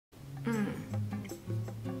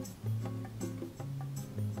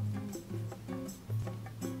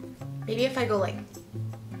Maybe if I go like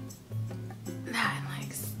that,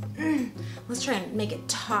 like, let's try and make it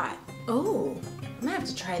taut. Oh, I'm gonna have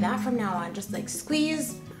to try that from now on. Just like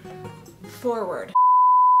squeeze forward.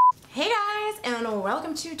 Hey guys, and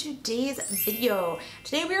welcome to today's video.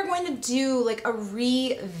 Today we are going to do like a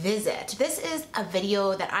revisit. This is a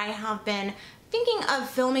video that I have been thinking of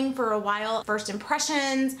filming for a while. First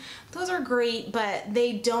impressions, those are great, but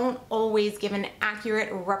they don't always give an accurate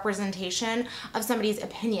representation of somebody's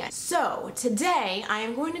opinion. So today I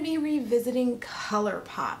am going to be revisiting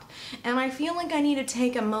Colourpop, and I feel like I need to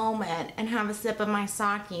take a moment and have a sip of my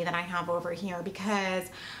sake that I have over here because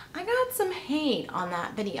I got some hate on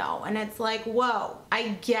that video, and it's like, whoa,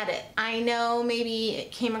 I get it. I know maybe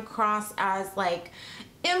it came across as like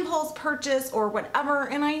impulse purchase or whatever,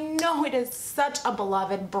 and I know it is such a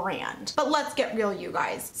beloved brand. But let's get real, you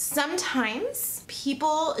guys. Sometimes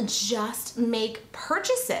people just make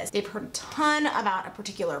purchases. They've heard a ton about a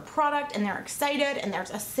particular product and they're excited and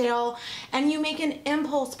there's a sale and you make an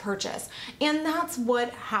impulse purchase. And that's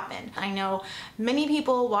what happened. I know many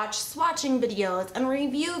people watch swatching videos and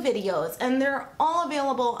review videos, and they're all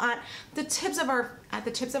available at the tips of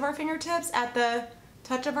our fingertips, at the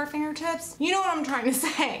touch of our fingertips. You know what I'm trying to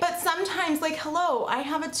say. But sometimes, like, hello, I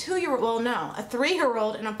have a 2-year-old, well no, a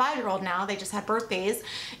 3-year-old and a 5-year-old now. They just had birthdays,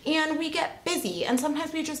 and we get busy, and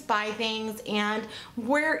sometimes we just buy things and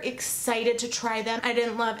we're excited to try them. I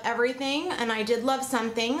didn't love everything, and I did love some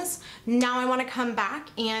things. Now I want to come back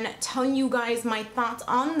and tell you guys my thoughts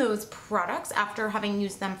on those products after having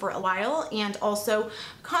used them for a while, and also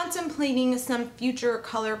contemplating some future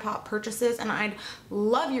Colourpop purchases, and I'd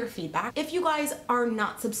love your feedback. If you guys are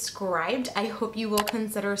not subscribed, I hope you will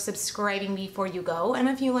consider subscribing before you go, and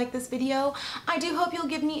if you like this video, I do hope you'll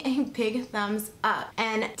give me a big thumbs up,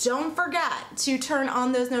 and don't forget to turn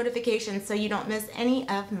on those notifications so you don't miss any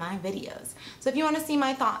of my videos. So if you want to see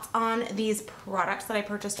my thoughts on these products that I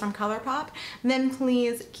purchased from Colourpop, then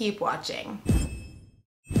please keep watching.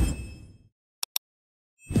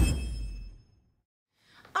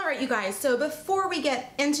 Alright, you guys, so before we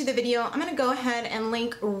get into the video, I'm going to go ahead and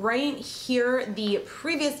link right here the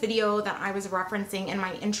previous video that I was referencing in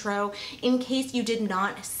my intro in case you did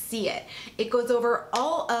not see it. It goes over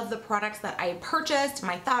all of the products that I purchased,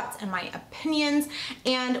 my thoughts and my opinions,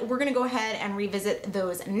 and we're going to go ahead and revisit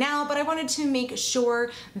those now, but I wanted to make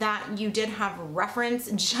sure that you did have reference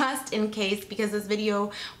just in case, because this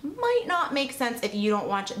video might not make sense if you don't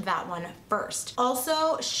watch that one first.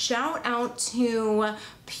 Also, shout out to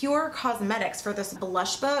Pure Cosmetics for this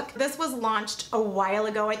blush book. This was launched a while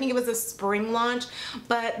ago. I think it was a spring launch,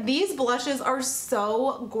 but these blushes are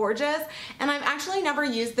so gorgeous, and I've actually never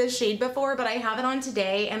used this shade before, but I have it on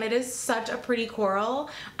today, and it is such a pretty coral.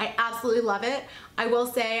 I absolutely love it. I will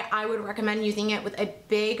say I would recommend using it with a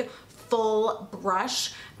big full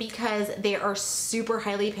brush because they are super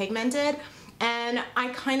highly pigmented. And I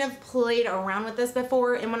kind of played around with this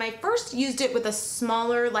before, and when I first used it with a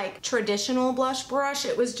smaller, like, traditional blush brush,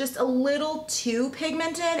 it was just a little too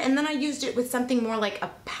pigmented, and then I used it with something more like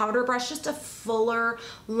a powder brush, just a fuller,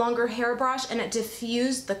 longer hair brush, and it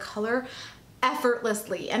diffused the color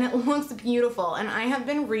effortlessly, and it looks beautiful, and I have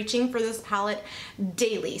been reaching for this palette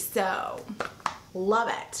daily, so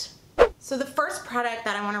love it. So the first product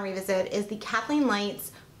that I want to revisit is the Kathleen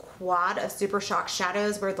Lights Quad of Super Shock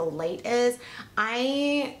Shadows, where the light is.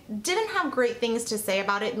 I didn't have great things to say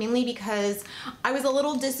about it, mainly because I was a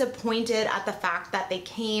little disappointed at the fact that they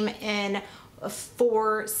came in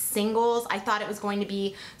 4 singles. I thought it was going to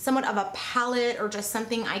be somewhat of a palette or just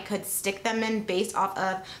something I could stick them in based off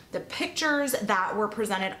of the pictures that were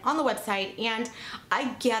presented on the website, and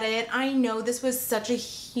I get it. I know this was such a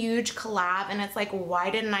huge collab, and it's like,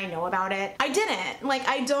 why didn't I know about it? I didn't. Like,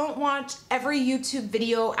 I don't watch every YouTube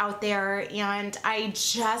video out there, and I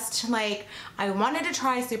just, like, I wanted to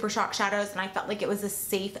try Super Shock Shadows, and I felt like it was a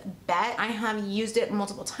safe bet. I have used it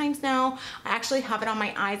multiple times now. I actually have it on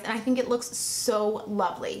my eyes, and I think it looks so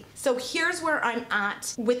lovely. So here's where I'm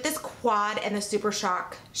at with this quad and the Super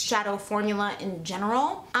Shock Shadow formula in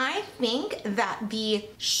general. I think that the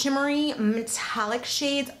shimmery metallic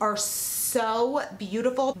shades are so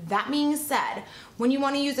beautiful. That being said, when you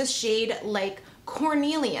want to use a shade like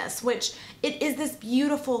Cornelius, which it is this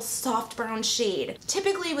beautiful soft brown shade,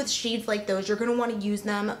 typically with shades like those, you're going to want to use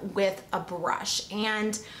them with a brush,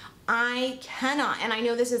 and I cannot, and I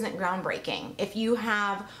know this isn't groundbreaking. If you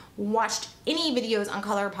have watched any videos on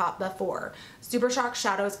Colourpop before, Super Shock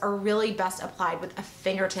Shadows are really best applied with a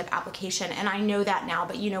fingertip application, and I know that now,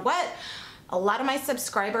 but you know what? A lot of my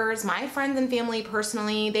subscribers, my friends and family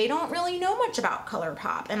personally, they don't really know much about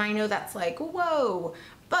Colourpop, and I know that's like, whoa,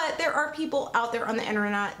 but there are people out there on the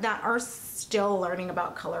internet that are still learning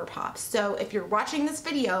about Colourpop. So if you're watching this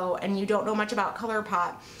video and you don't know much about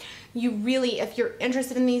Colourpop, you really, if you're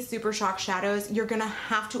interested in these Super Shock shadows, you're gonna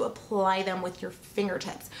have to apply them with your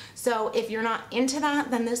fingertips. So if you're not into that,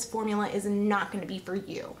 then this formula is not gonna be for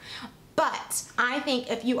you. But I think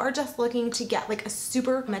if you are just looking to get like a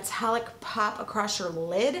super metallic pop across your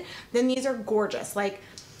lid, then these are gorgeous. Like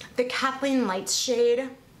the Kathleen Lights shade,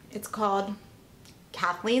 it's called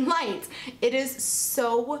Kathleen Lights. It is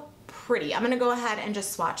so pretty. I'm gonna go ahead and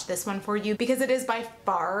just swatch this one for you because it is by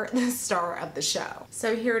far the star of the show.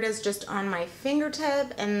 So here it is just on my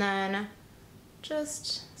fingertip and then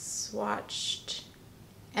just swatched.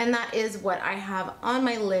 And that is what I have on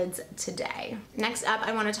my lids today. Next up,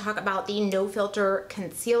 I want to talk about the No Filter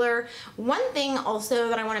Concealer. One thing also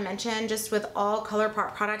that I want to mention just with all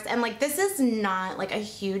Colourpop products, and like this is not like a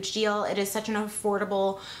huge deal, it is such an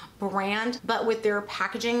affordable brand, but with their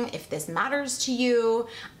packaging, if this matters to you,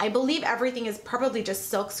 I believe everything is probably just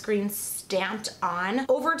silkscreen stamped on.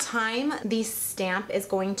 Over time, the stamp is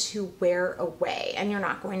going to wear away and you're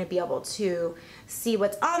not going to be able to see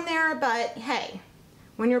what's on there, but hey,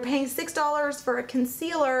 when you're paying $6 for a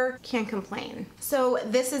concealer, can't complain. So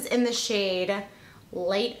this is in the shade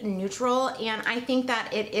Light Neutral, and I think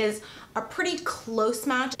that it is a pretty close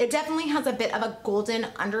match. It definitely has a bit of a golden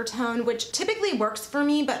undertone, which typically works for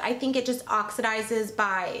me, but I think it just oxidizes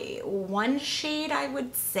by one shade, I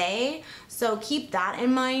would say. So keep that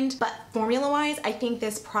in mind. But formula-wise, I think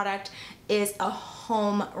this product is a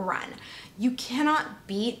home run. You cannot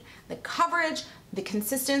beat the coverage, the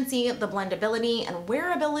consistency, the blendability, and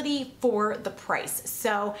wearability for the price.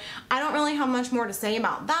 So I don't really have much more to say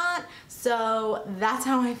about that. So that's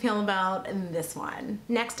how I feel about this one.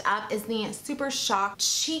 Next up is the Super Shock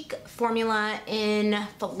Cheek formula in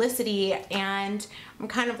Felicity, and I'm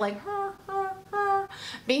kind of like,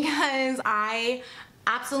 because I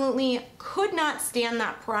absolutely could not stand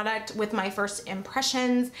that product with my first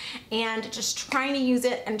impressions, and just trying to use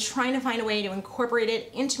it and trying to find a way to incorporate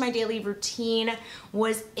it into my daily routine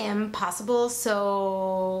was impossible.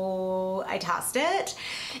 So I tossed it.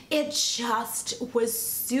 It just was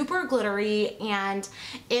super glittery, and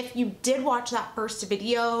if you did watch that first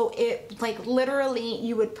video, it like literally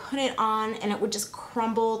you would put it on and it would just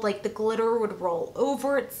crumble, like the glitter would roll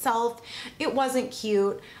over itself. It wasn't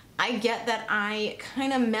cute. I get that I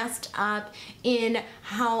kind of messed up in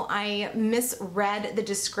how I misread the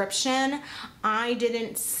description. I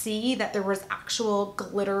didn't see that there was actual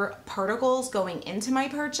glitter particles going into my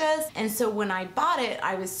purchase. And so when I bought it,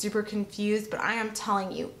 I was super confused, but I am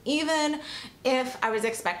telling you, even if I was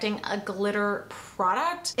expecting a glitter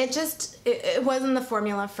product, it wasn't the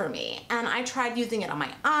formula for me. And I tried using it on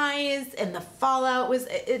my eyes and the fallout was,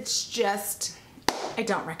 it's just, I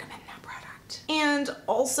don't recommend that. And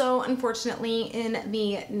also, unfortunately, in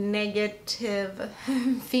the negative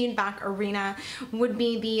feedback arena would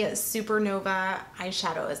be the Supernova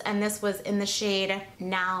eyeshadows, and this was in the shade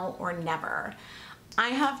Now or Never. I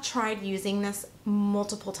have tried using this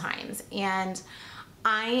multiple times and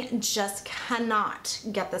I just cannot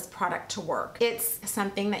get this product to work. It's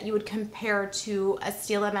something that you would compare to a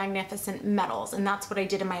Stila Magnificent Metals, and that's what I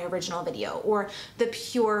did in my original video, or the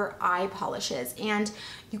Pure eye polishes. And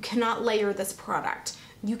you cannot layer this product.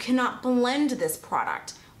 You cannot blend this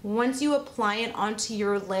product. Once you apply it onto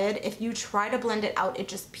your lid, if you try to blend it out, it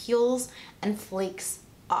just peels and flakes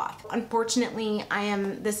off. Unfortunately,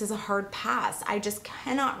 this is a hard pass. I just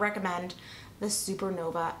cannot recommend the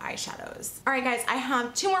Supernova eyeshadows. All right, guys, I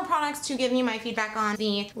have two more products to give you my feedback on.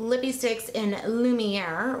 The Lippie Stix in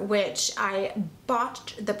Lumiere, which I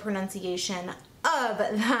botched the pronunciation of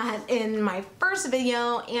that in my first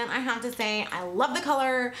video, and I have to say I love the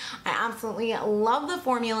color. I absolutely love the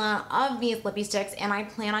formula of these Lippie Stix, and I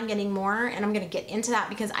plan on getting more, and I'm gonna get into that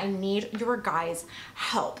because I need your guys'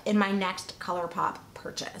 help in my next Colourpop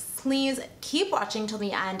purchase. Please keep watching till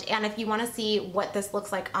the end, and if you want to see what this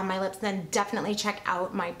looks like on my lips, then definitely check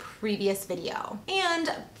out my previous video.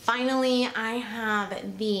 And finally, I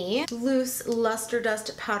have the Loose Luster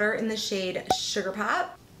Dust Powder in the shade Sugar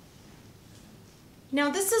Pop. Now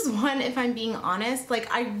this is one, if I'm being honest, like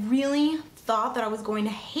I really thought that I was going to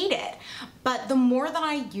hate it, but the more that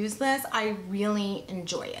I use this, I really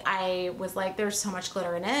enjoy it. I was like, there's so much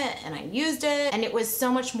glitter in it, and I used it, and it was so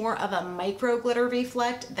much more of a micro glitter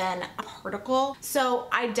reflect than a particle. So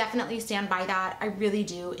I definitely stand by that. I really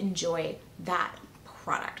do enjoy that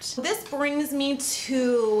product. This brings me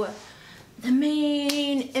to the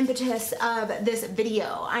main impetus of this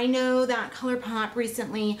video. I know that Colourpop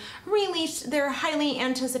recently released their highly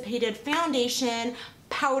anticipated foundation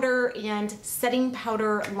powder and setting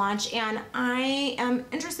powder launch, and I am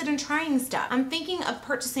interested in trying stuff. I'm thinking of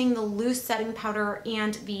purchasing the loose setting powder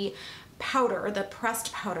and the powder, the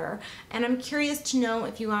pressed powder, and I'm curious to know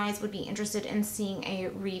if you guys would be interested in seeing a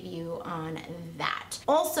review on that.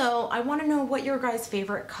 Also, I want to know what your guys'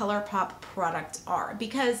 favorite Colourpop products are,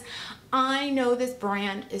 because I know this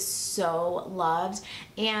brand is so loved,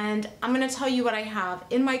 and I'm gonna tell you what I have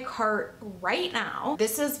in my cart right now.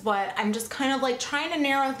 This is what I'm just kind of like trying to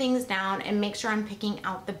narrow things down and make sure I'm picking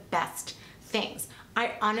out the best things.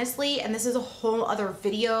 I honestly, and this is a whole other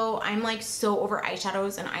video, I'm like so over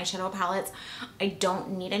eyeshadows and eyeshadow palettes. I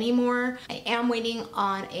don't need any more. I am waiting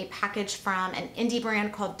on a package from an indie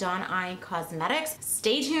brand called Dawn Eye Cosmetics.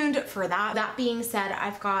 Stay tuned for that. That being said,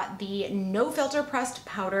 I've got the No Filter Pressed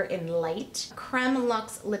Powder in Light, Creme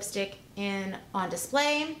Luxe lipstick in On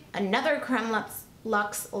Display, another Creme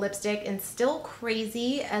Luxe lipstick in Still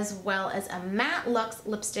Crazy, as well as a matte luxe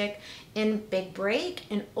lipstick in Big Break,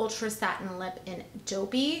 an ultra satin lip in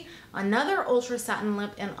Dopey, another ultra satin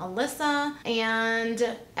lip in Alyssa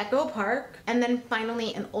and Echo Park, and then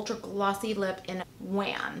finally an ultra glossy lip in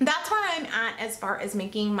Wham. That's where I'm at as far as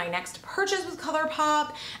making my next purchase with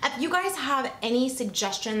Colourpop. If you guys have any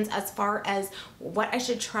suggestions as far as what I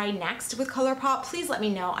should try next with Colourpop, please let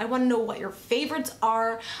me know. I want to know what your favorites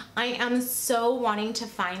are. I am so wanting to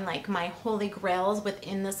find like my holy grails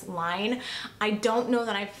within this line. I don't know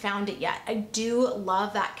that I've found it yet. I do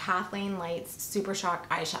love that Kathleen Lights Super Shock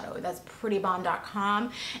eyeshadow. That's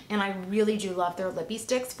prettybomb.com, and I really do love their Lippie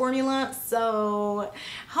Stix formula, so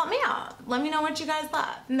help me out. Let me know what you guys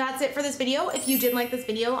love. And that's it for this video. If you did like this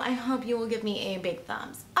video, I hope you will give me a big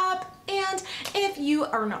thumbs up, and if you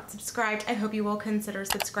are not subscribed, I hope you will consider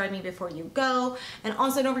subscribing before you go, and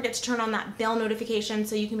also don't forget to turn on that bell notification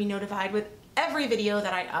so you can be notified with every video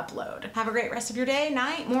that I upload. Have a great rest of your day,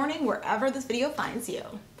 night, morning, wherever this video finds you.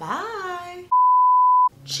 Bye!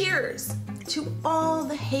 Cheers to all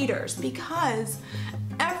the haters, because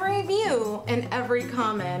every view and every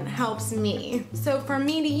comment helps me. So from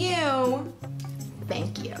me to you,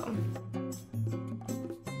 thank you.